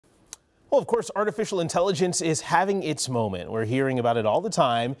Well, of course, artificial intelligence is having its moment. We're hearing about it all the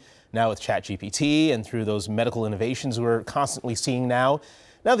time now with ChatGPT and through those medical innovations we're constantly seeing now.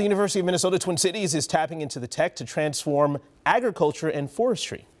 Now, the University of Minnesota Twin Cities is tapping into the tech to transform agriculture and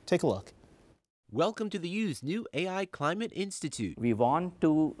forestry. Take a look. Welcome to the U's new AI Climate Institute. We want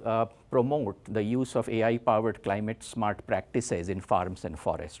to promote the use of AI-powered climate-smart practices in farms and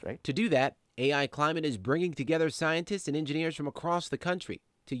forests, right? To do that, AI Climate is bringing together scientists and engineers from across the country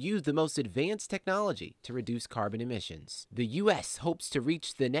to use the most advanced technology to reduce carbon emissions. The U.S. hopes to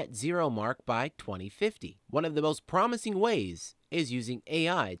reach the net zero mark by 2050. One of the most promising ways is using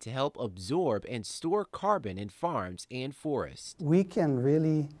AI to help absorb and store carbon in farms and forests. We can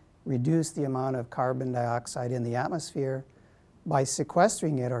really reduce the amount of carbon dioxide in the atmosphere by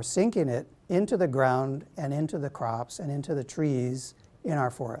sequestering it or sinking it into the ground and into the crops and into the trees in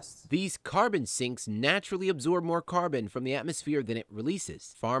our forests. These carbon sinks naturally absorb more carbon from the atmosphere than it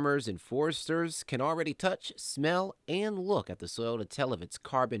releases. Farmers and foresters can already touch, smell, and look at the soil to tell if it's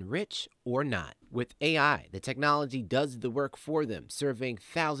carbon rich or not. With AI, the technology does the work for them, surveying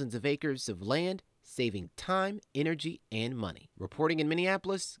thousands of acres of land, saving time, energy, and money. Reporting in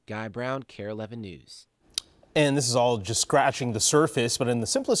Minneapolis, Guy Brown, KARE 11 News. And this is all just scratching the surface, but in the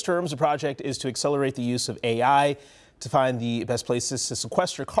simplest terms, the project is to accelerate the use of AI to find the best places to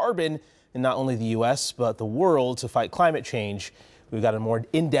sequester carbon in not only the U.S., but the world to fight climate change. We've got a more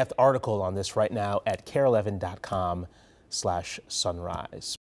in-depth article on this right now at kare11.com/sunrise.